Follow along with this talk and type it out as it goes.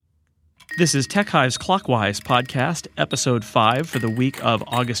This is TechHive's Clockwise podcast, episode 5 for the week of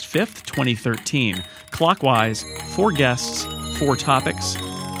August 5th, 2013. Clockwise, 4 guests, 4 topics,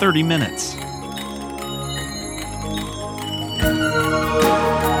 30 minutes.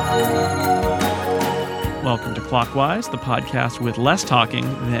 Welcome to Clockwise, the podcast with less talking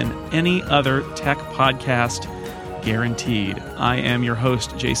than any other tech podcast guaranteed. I am your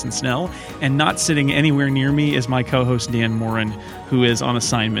host, Jason Snell, and not sitting anywhere near me is my co-host, Dan Morin, who is on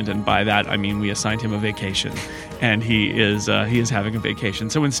assignment, and by that I mean we assigned him a vacation, and he is having a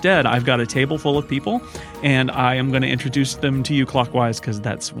vacation. So instead, I've got a table full of people, and I am going to introduce them to you clockwise because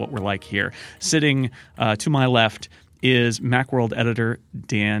that's what we're like here. Sitting to my left is Macworld Editor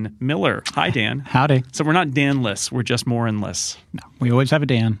Dan Miller. Hi, Dan. Howdy. So we're not Danless, we're just Morinless. No, we always have a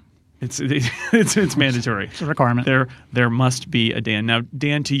Dan. It's mandatory. It's a requirement. There must be a Dan. Now,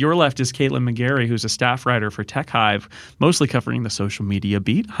 Dan, to your left is Caitlin McGarry, who's a staff writer for TechHive, mostly covering the social media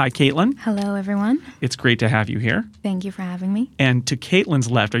beat. Hi, Caitlin. Hello, everyone. It's great to have you here. Thank you for having me. And to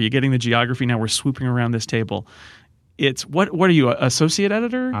Caitlin's left, are you getting the geography now? We're swooping around this table. It's what are you, associate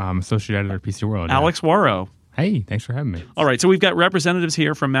editor? Associate editor at PCWorld. Alex Wawro. Hey, thanks for having me. All right, so we've got representatives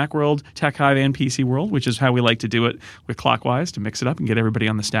here from Macworld, TechHive, and PCWorld, which is how we like to do it with Clockwise, to mix it up and get everybody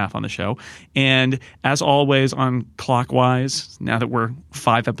on the staff on the show. And as always on Clockwise, now that we're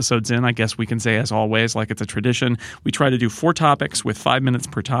 5 episodes in, I guess we can say as always, like it's a tradition, we try to do 4 topics with 5 minutes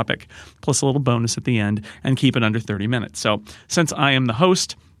per topic, plus a little bonus at the end, and keep it under 30 minutes. So since I am the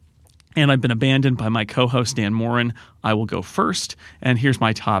host, and I've been abandoned by my co-host, Dan Morin, I will go first. And here's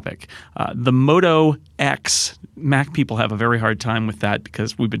my topic. The Moto X. Mac people have a very hard time with that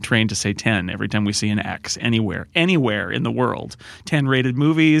because we've been trained to say 10 every time we see an X anywhere in the world. 10 rated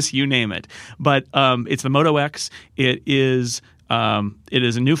movies, you name it. But it's the Moto X. It is a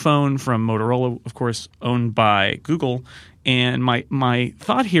new phone from Motorola, of course, owned by Google. And my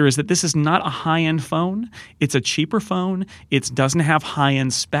thought here is that this is not a high-end phone. It's a cheaper phone. It doesn't have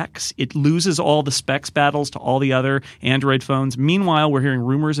high-end specs. It loses all the specs battles to all the other Android phones. Meanwhile, we're hearing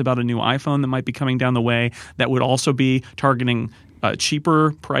rumors about a new iPhone that might be coming down the way that would also be targeting a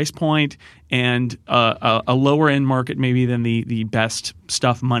cheaper price point and a lower-end market maybe than the best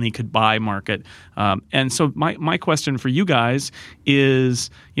stuff money could buy market. And so my question for you guys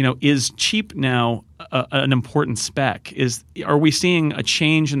is, is cheap now an important spec? Are we seeing a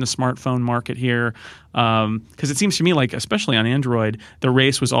change in the smartphone market here? Because it seems to me like, especially on Android, the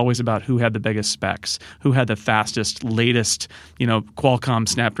race was always about who had the biggest specs, who had the fastest, latest, Qualcomm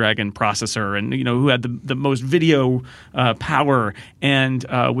Snapdragon processor, and who had the most video power. And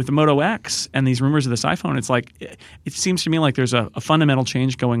with the Moto X and these rumors of this iPhone, it's like it seems to me like there's a fundamental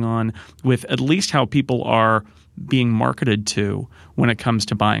change going on with at least how people are being marketed to when it comes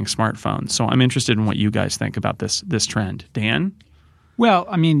to buying smartphones. So I'm interested in what you guys think about this trend. Dan? Well,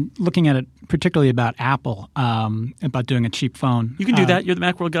 I mean, looking at it particularly about Apple, about doing a cheap phone. You can do that. You're the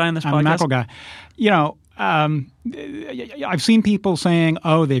Macworld guy on this podcast. I'm the Macworld guy. I've seen people saying,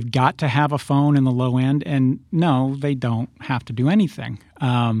 oh, they've got to have a phone in the low end. And no, they don't have to do anything.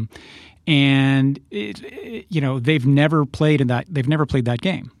 They've never played that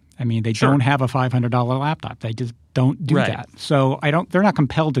game. I mean, they don't have a $500 laptop. They just don't do that. So they're not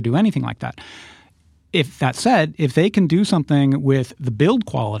compelled to do anything like that. If that said, if they can do something with the build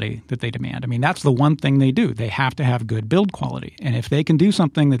quality that they demand, I mean, that's the one thing they do. They have to have good build quality. And if they can do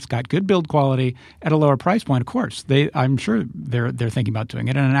something that's got good build quality at a lower price point, of course, I'm sure they're thinking about doing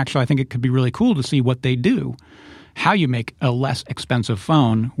it. And actually, I think it could be really cool to see what they do, how you make a less expensive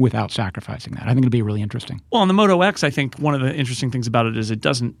phone without sacrificing that. I think it'll be really interesting. Well, on the Moto X, I think one of the interesting things about it is it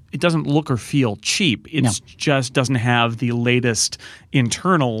doesn't look or feel cheap. It just doesn't have the latest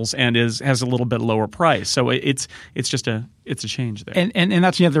internals and has a little bit lower price. So it's a change there. And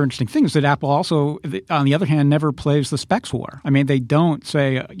that's the other interesting thing is that Apple also, on the other hand, never plays the specs war. I mean, they don't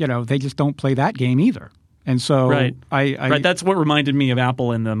say, they just don't play that game either. And so right. That's what reminded me of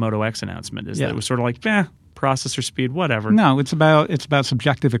Apple in the Moto X announcement is that it was sort of like, processor speed, whatever. No, it's about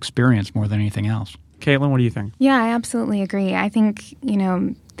subjective experience more than anything else. Caitlin, what do you think? Yeah, I absolutely agree. I think,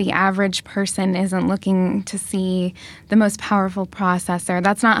 the average person isn't looking to see the most powerful processor.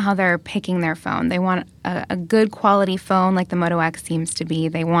 That's not how they're picking their phone. They want a good quality phone like the Moto X seems to be.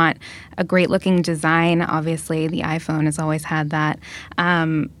 They want a great looking design. Obviously, the iPhone has always had that.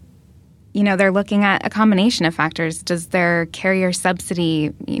 They're looking at a combination of factors. Does their carrier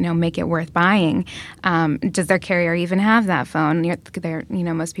subsidy, make it worth buying? Does their carrier even have that phone?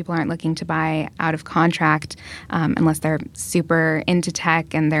 Most people aren't looking to buy out of contract unless they're super into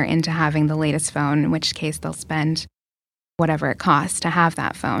tech and they're into having the latest phone, in which case they'll spend whatever it costs to have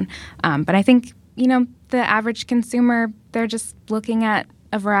that phone. But I think, the average consumer, they're just looking at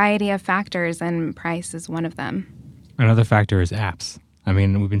a variety of factors, and price is one of them. Another factor is apps. I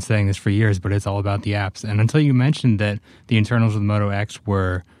mean, we've been saying this for years, but it's all about the apps. And until you mentioned that the internals of the Moto X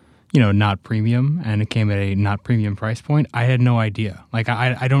were, not premium, and it came at a not premium price point, I had no idea. Like,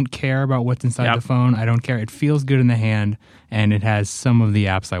 I don't care about what's inside the phone. I don't care. It feels good in the hand, and it has some of the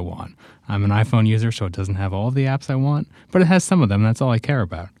apps I want. I'm an iPhone user, so it doesn't have all of the apps I want, but it has some of them. That's all I care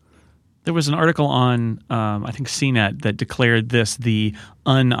about. There was an article on, I think, CNET that declared this the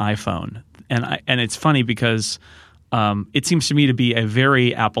un-iPhone. And it's funny because it seems to me to be a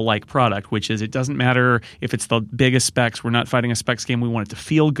very Apple-like product, which is it doesn't matter if it's the biggest specs. We're not fighting a specs game. We want it to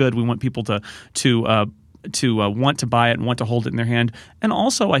feel good. We want people to want to buy it and want to hold it in their hand. And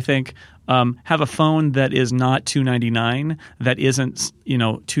also, I think, have a phone that is not $299, that isn't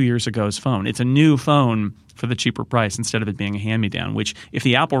 2 years ago's phone. It's a new phone for the cheaper price instead of it being a hand-me-down, which, if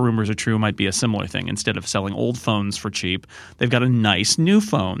the Apple rumors are true, might be a similar thing. Instead of selling old phones for cheap, they've got a nice new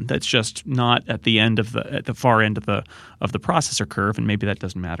phone that's just not at the far end of the processor curve, and maybe that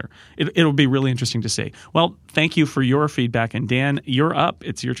doesn't matter. It'll be really interesting to see. Well, thank you for your feedback, and Dan, you're up.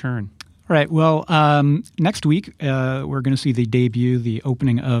 It's your turn. All right. Well, next week we're going to see the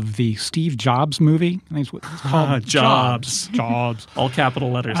opening of the Steve Jobs movie. I think it's called Jobs. All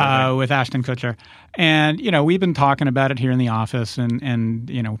capital letters. With Ashton Kutcher. And, we've been talking about it here in the office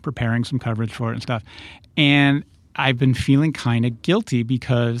and preparing some coverage for it and stuff. And I've been feeling kind of guilty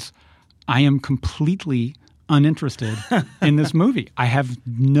because I am completely uninterested in this movie. I have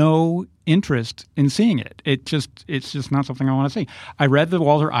no interest in seeing it. It's just not something I want to see. I read the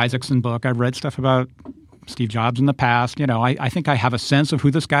Walter Isaacson book. I've read stuff about Steve Jobs in the past. I think I have a sense of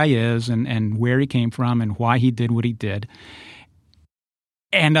who this guy is and where he came from and why he did what he did.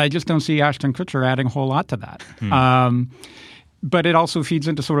 And I just don't see Ashton Kutcher adding a whole lot to that. But it also feeds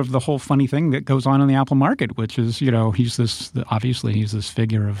into sort of the whole funny thing that goes on in the Apple market, which is, he's this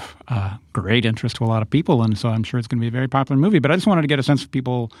figure of great interest to a lot of people. And so I'm sure it's going to be a very popular movie. But I just wanted to get a sense of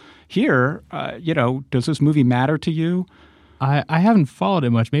people here. Does this movie matter to you? I haven't followed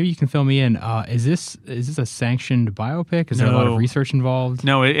it much. Maybe you can fill me in. Is this a sanctioned biopic? Is there a lot of research involved?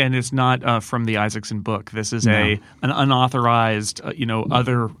 No, and it's not from the Isaacson book. This is an unauthorized,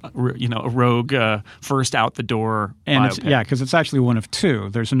 rogue first out the door biopic. Because it's actually one of two.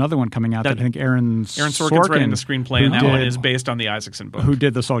 There's another one coming out that I think Aaron Sorkin's writing the screenplay, and that one is based on the Isaacson book. Who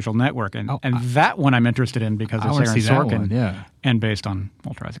did The Social Network. And that one I'm interested in because it's Aaron Sorkin and based on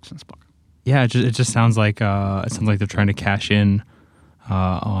Walter Isaacson's book. Yeah, it just sounds like they're trying to cash in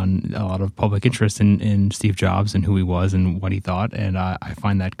on a lot of public interest in Steve Jobs and who he was and what he thought, and I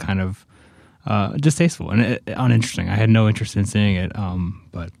find that kind of distasteful and uninteresting. I had no interest in seeing it,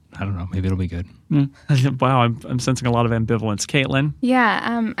 but I don't know. Maybe it'll be good. Wow, I'm sensing a lot of ambivalence. Caitlin?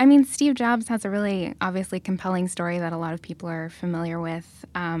 Yeah, Steve Jobs has a really obviously compelling story that a lot of people are familiar with,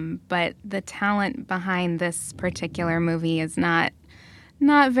 but the talent behind this particular movie is not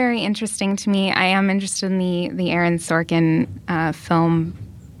very interesting to me. I am interested in the Aaron Sorkin film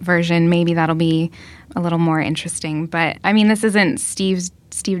version. Maybe that'll be a little more interesting. But this isn't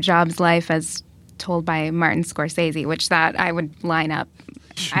Steve Jobs' life as told by Martin Scorsese, which that I would line up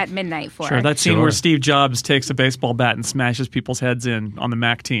at midnight for. Sure, that scene where Steve Jobs takes a baseball bat and smashes people's heads in on the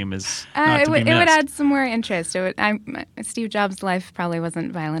Mac team is not to be missed. It would add some more interest. Steve Jobs' life probably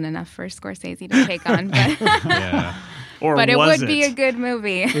wasn't violent enough for Scorsese to take on. But yeah. But it would be a good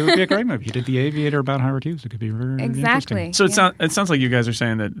movie. It would be a great movie. You did The Aviator about Howard Hughes. It could be very interesting. So it sounds like you guys are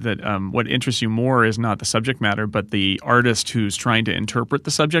saying that what interests you more is not the subject matter, but the artist who's trying to interpret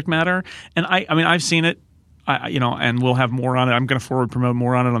the subject matter. And I've seen it. And we'll have more on it. I'm going to promote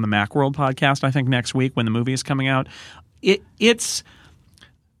more on it on the Macworld podcast, I think, next week when the movie is coming out. It's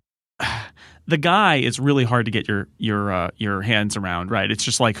the guy is really hard to get your hands around, right? It's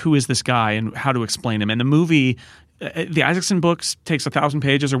just like, who is this guy and how to explain him? And the movie, the Isaacson books takes 1,000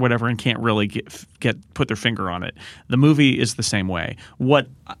 pages or whatever and can't really put their finger on it. The movie is the same way. What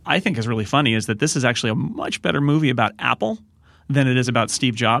I think is really funny is that this is actually a much better movie about Apple than it is about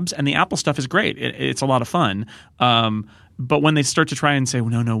Steve Jobs. And the Apple stuff is great. It's a lot of fun. But when they start to try and say,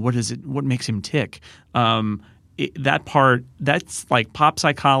 well, no, what is it? What makes him tick? That part, that's like pop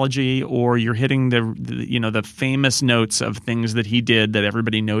psychology, or you're hitting the famous notes of things that he did that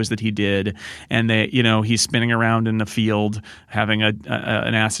everybody knows that he did, and he's spinning around in the field having an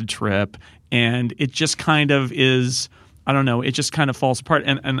acid trip, and it just kind of is, I don't know, it just kind of falls apart.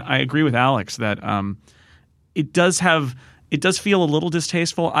 And I agree with Alex that it does feel a little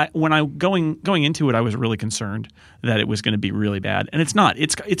distasteful. When I going into it, I was really concerned that it was going to be really bad, and it's not.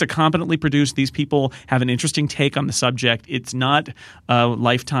 It's a competently produced. These people have an interesting take on the subject. It's not a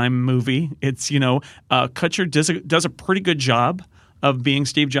Lifetime movie. It's Kutcher does a pretty good job of being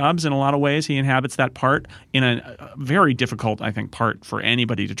Steve Jobs in a lot of ways. He inhabits that part in a very difficult, I think, part for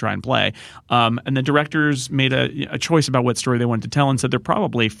anybody to try and play. And the directors made a choice about what story they wanted to tell and said there are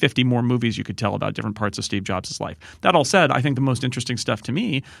probably 50 more movies you could tell about different parts of Steve Jobs' life. That all said, I think the most interesting stuff to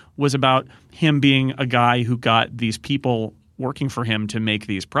me was about him being a guy who got these people working for him to make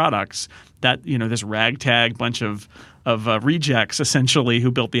these products that, this ragtag bunch of rejects essentially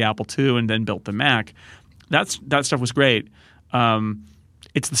who built the Apple II and then built the Mac. That stuff was great.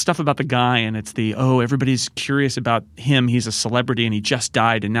 It's the stuff about the guy, and it's everybody's curious about him. He's a celebrity and he just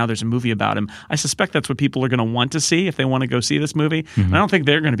died and now there's a movie about him. I suspect that's what people are going to want to see if they want to go see this movie. Mm-hmm. And I don't think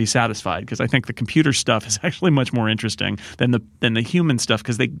they're going to be satisfied because I think the computer stuff is actually much more interesting than the human stuff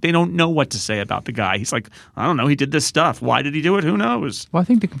because they don't know what to say about the guy. He's like, I don't know, he did this stuff. Why did he do it? Who knows? Well, I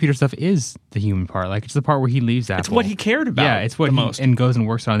think the computer stuff is the human part. Like, it's the part where he leaves Apple. It's what he cared about. Yeah, it's what the most. And goes and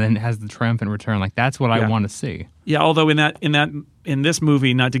works on and then has the triumphant return. Like, that's what I want to see. Yeah, although in this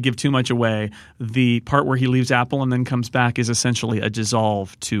movie, not to give too much away, the part where he leaves Apple and then comes back is essentially a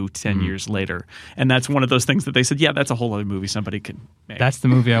dissolve to 10 years later. And that's one of those things that they said, yeah, that's a whole other movie somebody could make. That's the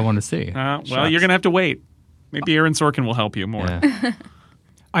movie I want to see. Well, you're going to have to wait. Maybe Aaron Sorkin will help you more. Yeah.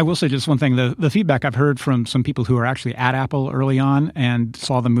 I will say just one thing. The feedback I've heard from some people who are actually at Apple early on and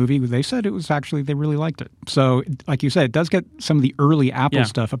saw the movie, they said it was actually, they really liked it. So like you said, it does get some of the early Apple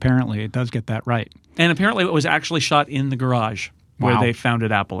stuff, apparently. It does get that right. And apparently it was actually shot in the garage where they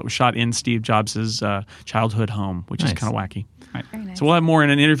founded Apple. It was shot in Steve Jobs' childhood home, which is kind of wacky. Right. Nice. So we'll have more in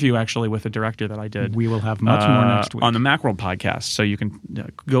an interview, actually, with a director that I did. We will have much more next week. On the Macworld podcast, so you can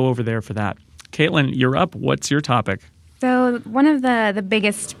go over there for that. Caitlin, you're up. What's your topic? So one of the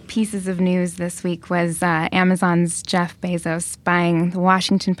biggest pieces of news this week was Amazon's Jeff Bezos buying the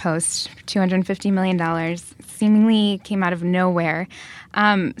Washington Post for $250 million. Seemingly came out of nowhere.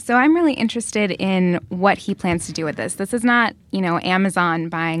 So I'm really interested in what he plans to do with this. This is not, Amazon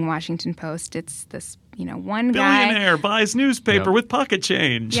buying Washington Post. It's this, one guy. Billionaire buys newspaper with pocket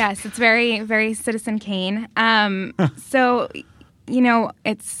change. Yes, it's very, very Citizen Kane. So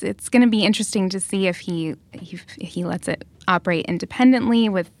it's going to be interesting to see if he lets it operate independently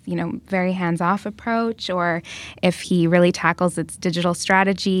with, very hands-off approach, or if he really tackles its digital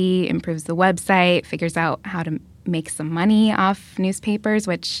strategy, improves the website, figures out how to make some money off newspapers,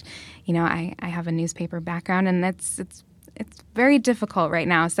 which, I have a newspaper background, and it's very difficult right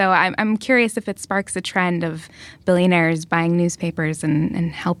now. So I'm curious if it sparks a trend of billionaires buying newspapers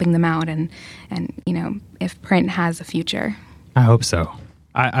and helping them out, and if print has a future. I hope so.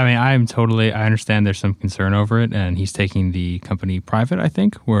 I understand there's some concern over it, and he's taking the company private, I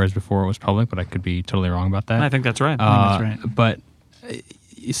think, whereas before it was public, but I could be totally wrong about that. I think that's right. But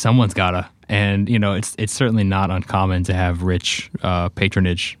someone's gotta, and it's certainly not uncommon to have rich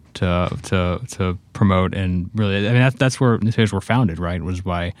patronage to promote, and really, that's where newspapers were founded, right? Was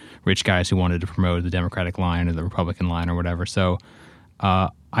by rich guys who wanted to promote the Democratic line or the Republican line or whatever. So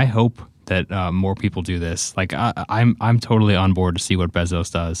I hope that more people do this. Like I'm totally on board to see what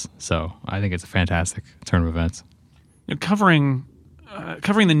Bezos does. So I think it's a fantastic turn of events. Covering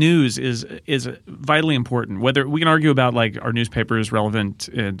the news is vitally important. Whether we can argue about like are newspapers relevant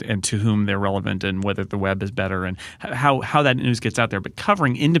and to whom they're relevant, and whether the web is better and how that news gets out there, but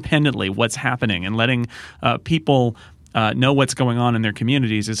covering independently what's happening and letting people know what's going on in their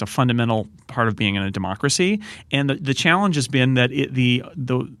communities is a fundamental part of being in a democracy. And the challenge has been that the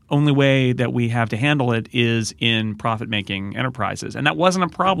only way that we have to handle it is in profit-making enterprises. And that wasn't a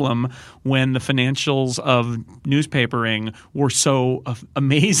problem when the financials of newspapering were so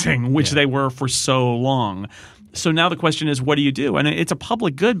amazing, which they were for so long. So now the question is, what do you do? And it's a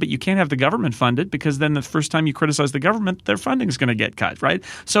public good, but you can't have the government fund it, because then the first time you criticize the government, their funding is going to get cut, right?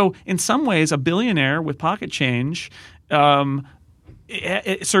 So in some ways, a billionaire with pocket change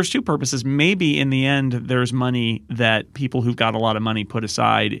it serves two purposes. Maybe in the end, there's money that people who've got a lot of money put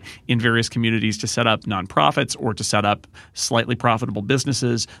aside in various communities to set up nonprofits or to set up slightly profitable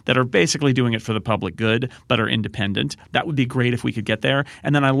businesses that are basically doing it for the public good but are independent. That would be great if we could get there.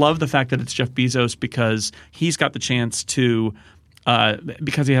 And then I love the fact that it's Jeff Bezos, because he's got the chance to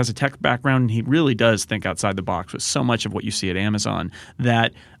because he has a tech background, and he really does think outside the box with so much of what you see at Amazon,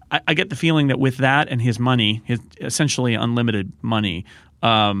 that I get the feeling that with that and his money, his essentially unlimited money,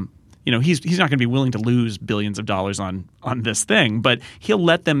 he's not going to be willing to lose billions of dollars on this thing, but he'll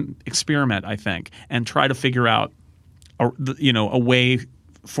let them experiment, I think, and try to figure out a way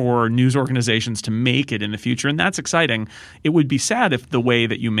for news organizations to make it in the future, and that's exciting. It would be sad if the way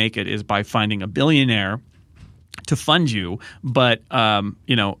that you make it is by finding a billionaire to fund you, but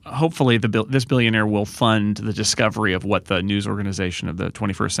hopefully this billionaire will fund the discovery of what the news organization of the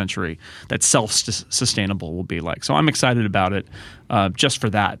 21st century that's self-sustainable will be like. So I'm excited about it, just for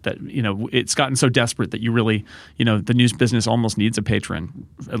that it's gotten so desperate that you really the news business almost needs a patron,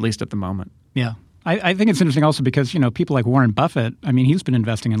 at least at the moment. Yeah. I think it's interesting also because, people like Warren Buffett, he's been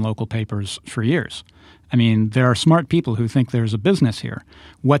investing in local papers for years. There are smart people who think there's a business here.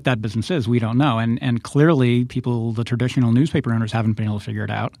 What that business is, we don't know. And clearly the traditional newspaper owners haven't been able to figure it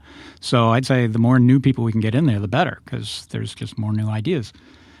out. So I'd say the more new people we can get in there, the better, because there's just more new ideas.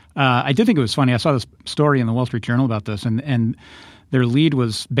 I did think it was funny. I saw this story in the Wall Street Journal about this, and their lead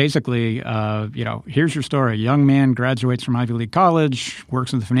was basically, here's your story. A young man graduates from Ivy League college,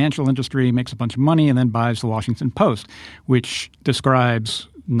 works in the financial industry, makes a bunch of money, and then buys the Washington Post, which describes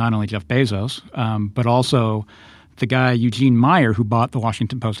not only Jeff Bezos, but also the guy Eugene Meyer who bought the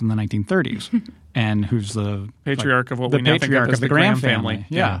Washington Post in the 1930s and who's the patriarch of what we now think of as the Graham family.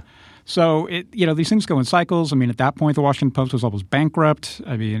 Yeah. So these things go in cycles. At that point, the Washington Post was almost bankrupt.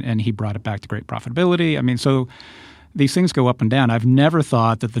 And he brought it back to great profitability. So these things go up and down. I've never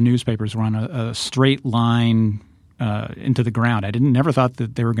thought that the newspapers were on a straight line into the ground. I never thought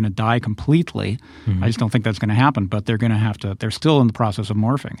that they were going to die completely. Mm-hmm. I just don't think that's going to happen. But they're going to have to. They're still in the process of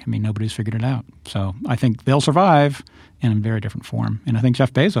morphing. Nobody's figured it out. So I think they'll survive in a very different form. And I think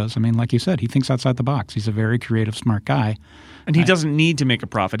Jeff Bezos, like you said, he thinks outside the box. He's a very creative, smart guy. And he doesn't need to make a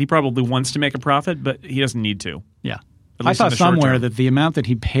profit. He probably wants to make a profit, but he doesn't need to. Yeah. I saw somewhere that the amount that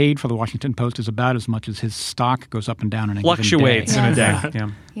he paid for the Washington Post is about as much as his stock goes up and down in a fluctuates given day. in a day.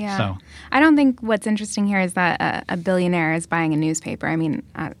 Yeah. So. I don't think what's interesting here is that a billionaire is buying a newspaper.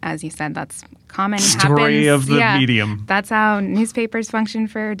 As you said, that's common. Story happens. of the medium. That's how newspapers function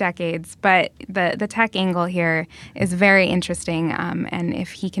for decades. But the tech angle here is very interesting. And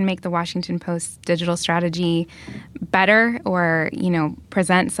if he can make the Washington Post digital strategy better, or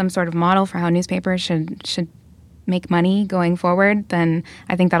present some sort of model for how newspapers should make money going forward, then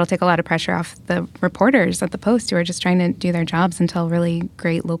I think that'll take a lot of pressure off the reporters at the Post who are just trying to do their jobs and tell really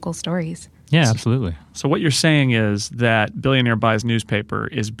great local stories. Yeah, absolutely. So what you're saying is that billionaire buys newspaper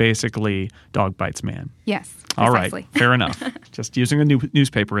is basically dog bites man. Yes, all precisely. Right, fair enough. Just using a new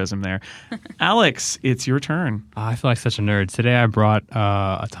newspaperism there. Alex, it's your turn. I feel like such a nerd. Today I brought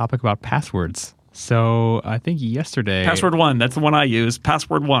a topic about passwords. So I think yesterday... Password 1, that's the one I use.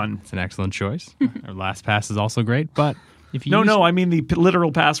 Password 1. It's an excellent choice. Our LastPass is also great, but if you I mean the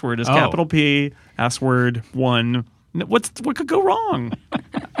literal password is capital P, password 1. What could go wrong?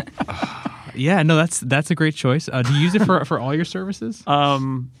 Yeah, no, that's a great choice. Do you use it for all your services? Why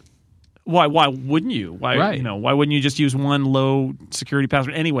wouldn't you? Why wouldn't you just use one low security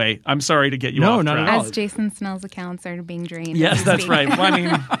password? Anyway, I'm sorry to get you off track. No, not at all. As Jason Snell's accounts are being drained. Yes, that's right.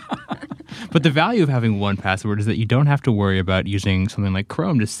 Well, But the value of having one password is that you don't have to worry about using something like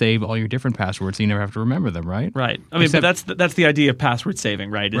Chrome to save all your different passwords, so you never have to remember them, right? Right. But that's the idea of password saving,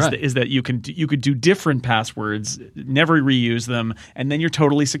 right? Is that you could do different passwords, never reuse them, and then you're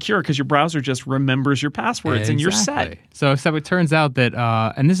totally secure because your browser just remembers your passwords and you're set. So except it turns out that,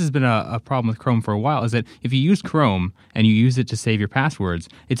 and this has been a problem with Chrome for a while, is that if you use Chrome and you use it to save your passwords,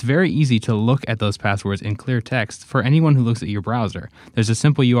 it's very easy to look at those passwords in clear text for anyone who looks at your browser. There's a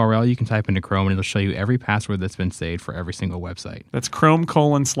simple URL you can type into Chrome and it'll show you every password that's been saved for every single website. That's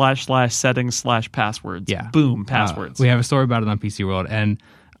Chrome://settings/passwords. Yeah. Boom, passwords. We have a story about it on PCWorld. And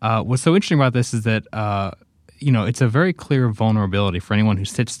what's so interesting about this is that, it's a very clear vulnerability for anyone who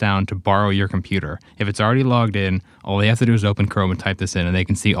sits down to borrow your computer. If it's already logged in, all they have to do is open Chrome and type this in, and they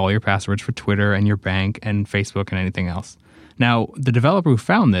can see all your passwords for Twitter and your bank and Facebook and anything else. Now, the developer who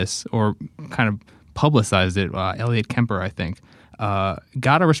found this, or kind of publicized it, Elliot Kemper, I think,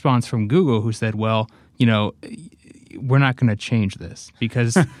 got a response from Google who said, well, we're not going to change this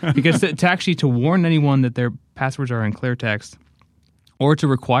because to warn anyone that their passwords are in clear text or to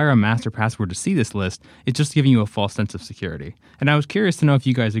require a master password to see this list, it's just giving you a false sense of security. And I was curious to know if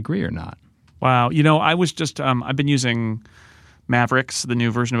you guys agree or not. Wow. I was just I've been using Mavericks, the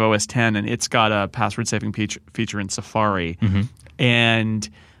new version of OS 10, and it's got a password saving feature in Safari. Mm-hmm. And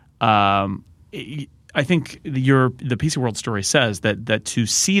I think the PCWorld story says that to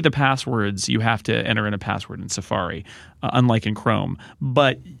see the passwords, you have to enter in a password in Safari, unlike in Chrome.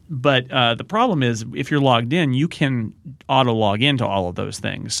 But the problem is, if you're logged in, you can auto log into all of those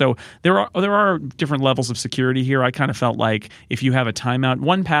things. So there are different levels of security here. I kind of felt like if you have a timeout,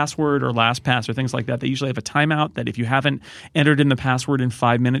 1Password or LastPass or things like that, they usually have a timeout that if you haven't entered in the password in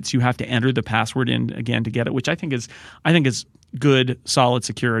 5 minutes, you have to enter the password in again to get it, which I think is good, solid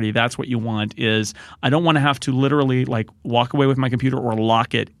security. That's what you want. I don't want to have to literally like walk away with my computer or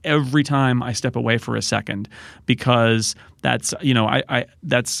lock it every time I step away for a second, because that's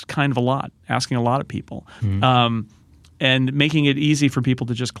that's kind of a lot, asking a lot of people. And making it easy for people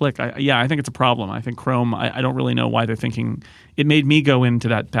to just click. I think it's a problem. I think Chrome, I don't really know why they're thinking. It made me go into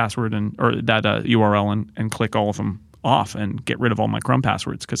that password or that URL and click all of them off and get rid of all my Chrome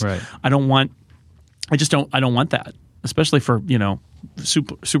passwords, because I don't want that, especially for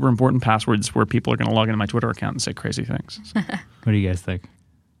super important passwords where people are going to log into my Twitter account and say crazy things. So. What do you guys think?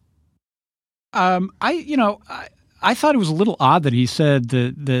 I thought it was a little odd that he said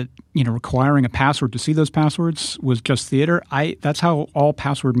that requiring a password to see those passwords was just theater. That's how all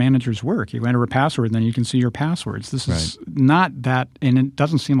password managers work. You enter a password, and then you can see your passwords. This is not that, and it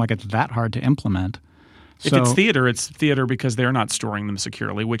doesn't seem like it's that hard to implement. If it's theater because they're not storing them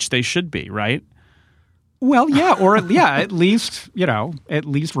securely, which they should be, right? Well, yeah, or at least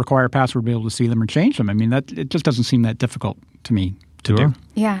require a password to be able to see them or change them. I mean, it just doesn't seem that difficult to me to do.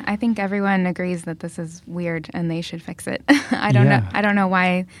 Yeah, I think everyone agrees that this is weird and they should fix it. I don't know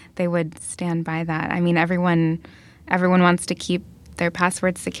why they would stand by that. I mean, everyone wants to keep their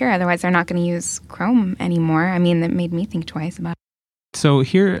passwords secure. Otherwise, they're not going to use Chrome anymore. I mean, that made me think twice about it. So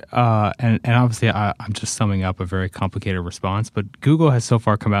here, and obviously I'm just summing up a very complicated response, but Google has so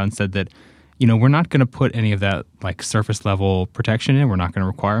far come out and said that, we're not going to put any of that like surface level protection in. We're not going to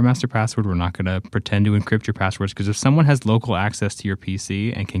require a master password. We're not going to pretend to encrypt your passwords, because if someone has local access to your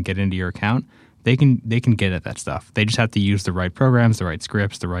PC and can get into your account, they can get at that stuff. They just have to use the right programs, the right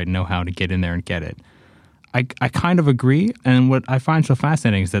scripts, the right know-how to get in there and get it. I kind of agree, and what I find so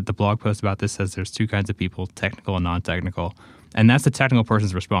fascinating is that the blog post about this says there's two kinds of people, technical and non-technical. And that's the technical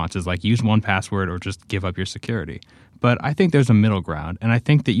person's response, is like use one password or just give up your security. But I think there's a middle ground, and I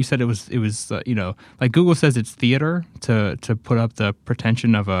think that you said it was like Google says it's theater to put up the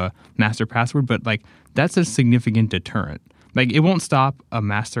pretension of a master password, but like that's a significant deterrent. Like, it won't stop a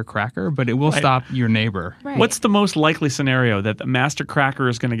master cracker, but it will stop your neighbor. Right. What's the most likely scenario? That the master cracker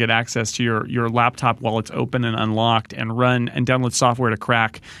is going to get access to your laptop while it's open and unlocked and run and download software to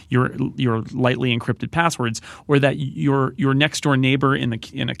crack your lightly encrypted passwords, or that your next door neighbor in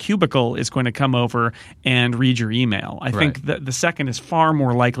a cubicle is going to come over and read your email? I think that the second is far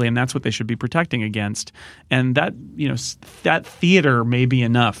more likely, and that's what they should be protecting against. And that that theater may be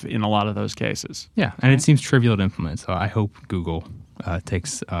enough in a lot of those cases. Yeah, and it seems trivial to implement. So I hope Google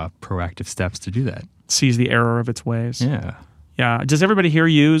takes proactive steps to do that. Sees the error of its ways. Yeah. Yeah. Does everybody here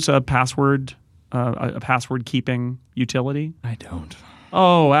use a password keeping utility? I don't.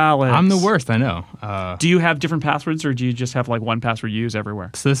 Oh, Alex. I'm the worst, I know. Do you have different passwords, or do you just have like one password you use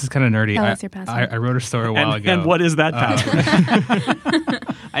everywhere? So this is kind of nerdy. Tell us your password. I wrote a story a while ago. And what is that password?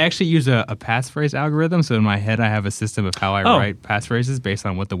 I actually use a passphrase algorithm. So in my head, I have a system of how I write passphrases based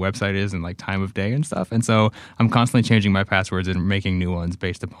on what the website is and like time of day and stuff. And so I'm constantly changing my passwords and making new ones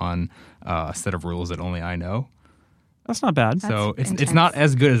based upon a set of rules that only I know. That's not bad. So it's not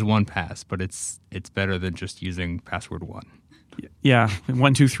as good as 1Pass, but it's better than just using password 1. Yeah,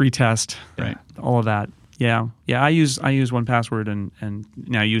 1, 2, 3 test. Right. All of that. Yeah. I use 1Password and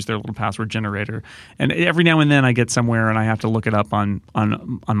now I use their little password generator. And every now and then I get somewhere and I have to look it up on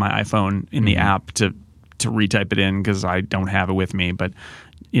my iPhone in the app to retype it in, because I don't have it with me. But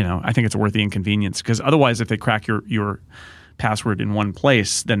I think it's worth the inconvenience, because otherwise, if they crack your password in one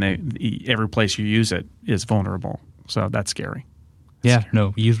place, then every place you use it is vulnerable. So that's scary.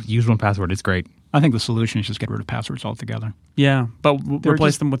 No, use 1Password. It's great. I think the solution is just get rid of passwords altogether. Yeah, but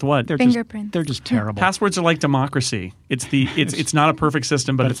replace them with what? Fingerprints. They're just terrible. Passwords are like democracy. It's not a perfect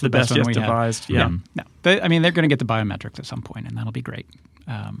system, but it's the best yet devised. Yeah. No. They're going to get the biometrics at some point, and that'll be great.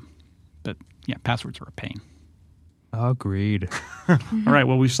 But yeah, passwords are a pain. Agreed. All right,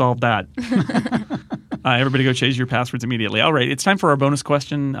 well, we've solved that. Everybody go change your passwords immediately. All right, it's time for our bonus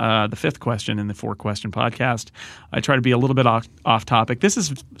question, the fifth question in the 4-question podcast. I try to be a little bit off topic. This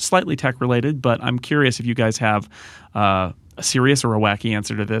is slightly tech-related, but I'm curious if you guys have a serious or a wacky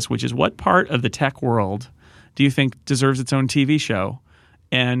answer to this, which is, what part of the tech world do you think deserves its own TV show?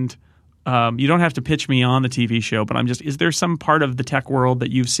 And you don't have to pitch me on the TV show, but is there some part of the tech world that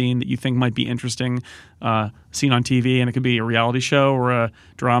you've seen that you think might be interesting, seen on TV? And it could be a reality show or a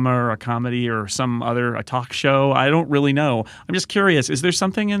drama or a comedy or a talk show. I don't really know. I'm just curious. Is there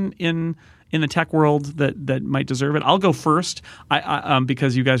something in the tech world that might deserve it? I'll go first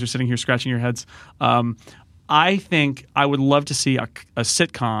because you guys are sitting here scratching your heads. I think I would love to see a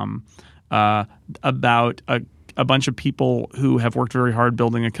sitcom about a a bunch of people who have worked very hard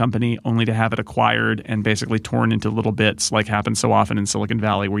building a company only to have it acquired and basically torn into little bits, like happens so often in Silicon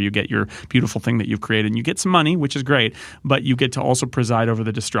Valley, where you get your beautiful thing that you've created and you get some money, which is great, but you get to also preside over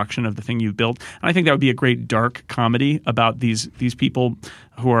the destruction of the thing you've built. And I think that would be a great dark comedy about these people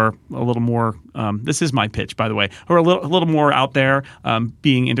who are a little more, this is my pitch, by the way, who are a little more out there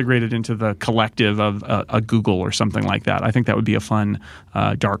being integrated into the collective of a Google or something like that. I think that would be a fun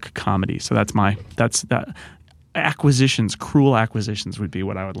dark comedy. So that's that. Acquisitions, cruel acquisitions would be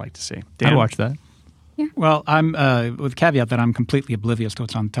what I would like to see. Dan? I'd watch that. Yeah. Well, I'm with the caveat that I'm completely oblivious to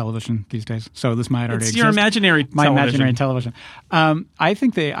what's on television these days. So this might already it's exist. your imaginary My television. imaginary television. I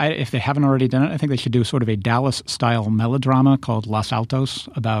think if they haven't already done it, I think they should do sort of a Dallas-style melodrama called Los Altos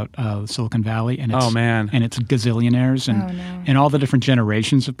about Silicon Valley. And it's, Oh, man. And it's gazillionaires and all the different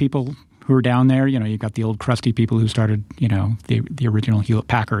generations of people who are down there. You know, you've got the old crusty people who started, you know, the original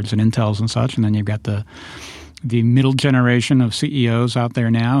Hewlett-Packards and Intels and such, and then you've got the middle generation of CEOs out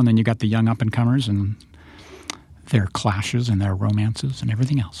there now, and then you've got the young up-and-comers and their clashes and their romances and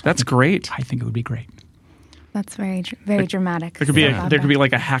everything else. That's great. I think it would be great. That's very dramatic. There could be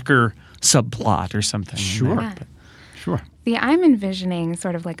like a hacker subplot or something. Sure. Yeah. Sure. See, I'm envisioning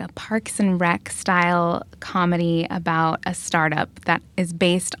sort of like a Parks and Rec style comedy about a startup that is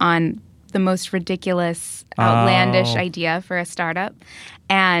based on the most ridiculous, outlandish idea for a startup,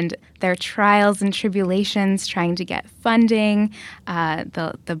 and their trials and tribulations trying to get funding,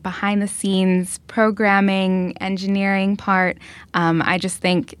 the behind-the-scenes programming, engineering part. I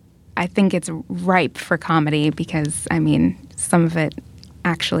think it's ripe for comedy because, I mean, some of it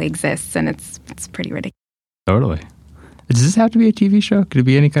actually exists, and it's pretty ridiculous. Totally. Does this have to be a TV show? Could it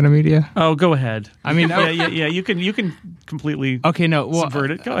be any kind of media? Oh, go ahead. I mean, yeah. You can completely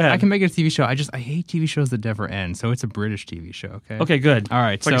subvert it. Go ahead. I can make it a TV show. I hate TV shows that never end. So it's a British TV show. Okay, good. All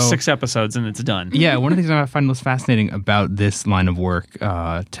right. It's like 6 episodes and it's done. Yeah. One of the things I find most fascinating about this line of work,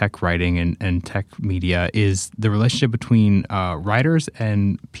 tech writing and tech media, is the relationship between writers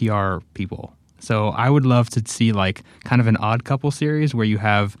and PR people. So I would love to see like kind of an Odd Couple series where you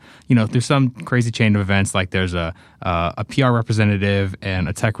have, you know, through some crazy chain of events, like there's a PR representative and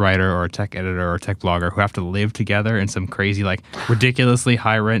a tech writer or a tech editor or a tech blogger who have to live together in some crazy, like ridiculously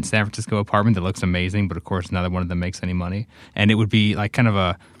high rent San Francisco apartment that looks amazing, but of course neither one of them makes any money. And it would be like kind of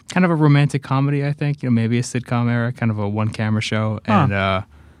a romantic comedy, I think, you know, maybe a sitcom era, kind of a one camera show. And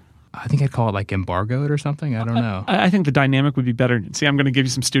I think I'd call it like Embargoed or something. I don't know. I think the dynamic would be better. See, I'm going to give you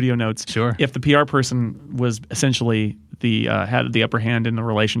some studio notes. Sure. If the PR person was essentially had the upper hand in the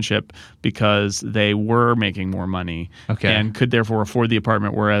relationship because they were making more money and could therefore afford the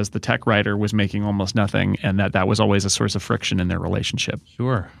apartment, whereas the tech writer was making almost nothing, and that was always a source of friction in their relationship.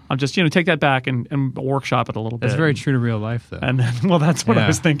 Sure. I'll just take that back and workshop it a little bit. That's very true to real life, though. And then, well, that's what I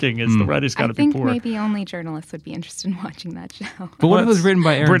was thinking. Is the writer's got to be poor. I think maybe only journalists would be interested in watching that show. But what if it was written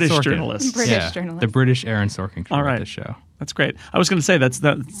by Aaron British Sorkin? journalists? British journalists. The British Aaron Sorkin All right. wrote this show. That's great. I was going to say that's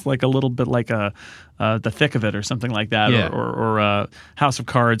like a little bit like The Thick of It or something like that, or House of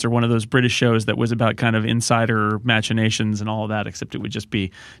Cards, or one of those British shows that was about kind of insider machinations and all of that, except it would just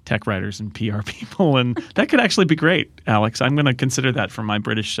be tech writers and PR people, and that could actually be great, Alex. I'm going to consider that for my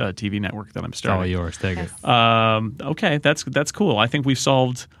British TV network that I'm starting. All yours. Take it. Okay, that's cool. I think we've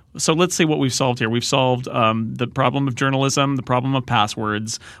solved. So let's see what we've solved here. We've solved the problem of journalism, the problem of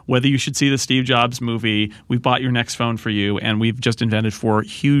passwords, whether you should see the Steve Jobs movie. We've bought your next phone for you, and we've just invented 4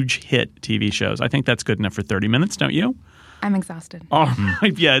 huge hit TV shows. I think that's good enough for 30 minutes, don't you? I'm exhausted. All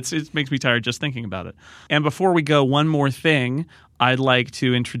right. Yeah, it makes me tired just thinking about it. And before we go, one more thing. I'd like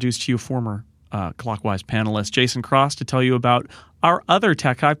to introduce to you former Clockwise panelist Jason Cross to tell you about our other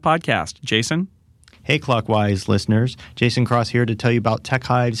TechHive podcast. Jason? Hey, Clockwise listeners. Jason Cross here to tell you about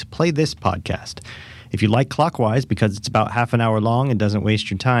TechHive's Play This podcast. If you like Clockwise because it's about half an hour long and doesn't waste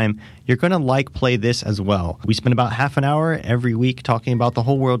your time, you're going to like Play This as well. We spend about half an hour every week talking about the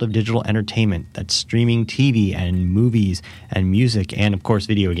whole world of digital entertainment. That's streaming TV and movies and music and, of course,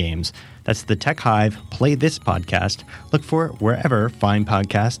 video games. That's the TechHive Play This podcast. Look for it wherever fine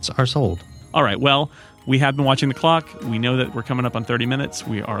podcasts are sold. All right, well, we have been watching the clock. We know that we're coming up on 30 minutes.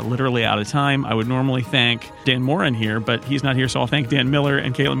 We are literally out of time. I would normally thank Dan Morin here, but he's not here, so I'll thank Dan Miller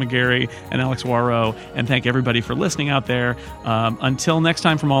and Caitlin McGarry and Alex Wawro, and thank everybody for listening out there. Until next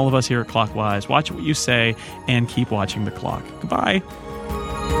time, from all of us here at Clockwise, watch what you say and keep watching the clock. Goodbye.